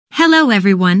Hello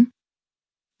everyone.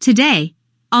 Today,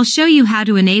 I'll show you how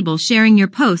to enable sharing your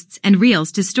posts and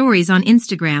reels to stories on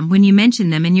Instagram when you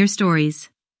mention them in your stories.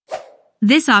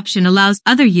 This option allows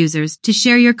other users to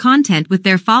share your content with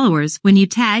their followers when you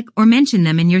tag or mention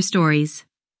them in your stories.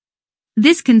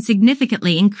 This can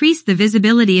significantly increase the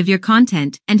visibility of your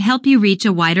content and help you reach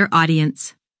a wider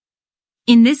audience.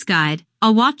 In this guide,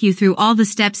 I'll walk you through all the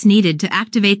steps needed to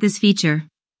activate this feature.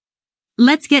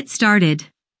 Let's get started.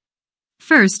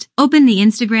 First, open the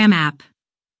Instagram app.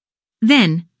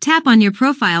 Then, tap on your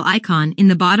profile icon in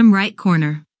the bottom right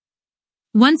corner.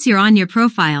 Once you're on your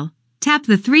profile, tap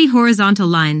the three horizontal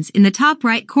lines in the top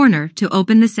right corner to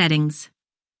open the settings.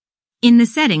 In the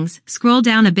settings, scroll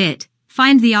down a bit,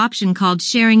 find the option called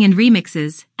Sharing and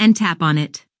Remixes, and tap on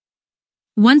it.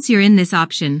 Once you're in this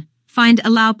option, find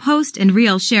Allow Post and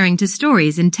Reel Sharing to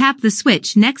Stories and tap the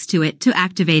switch next to it to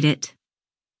activate it.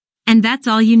 And that's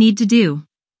all you need to do.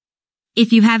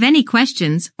 If you have any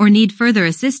questions or need further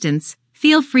assistance,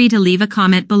 feel free to leave a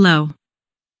comment below.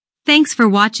 Thanks for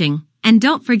watching, and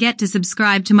don't forget to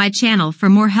subscribe to my channel for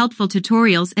more helpful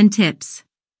tutorials and tips.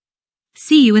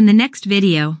 See you in the next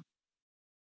video.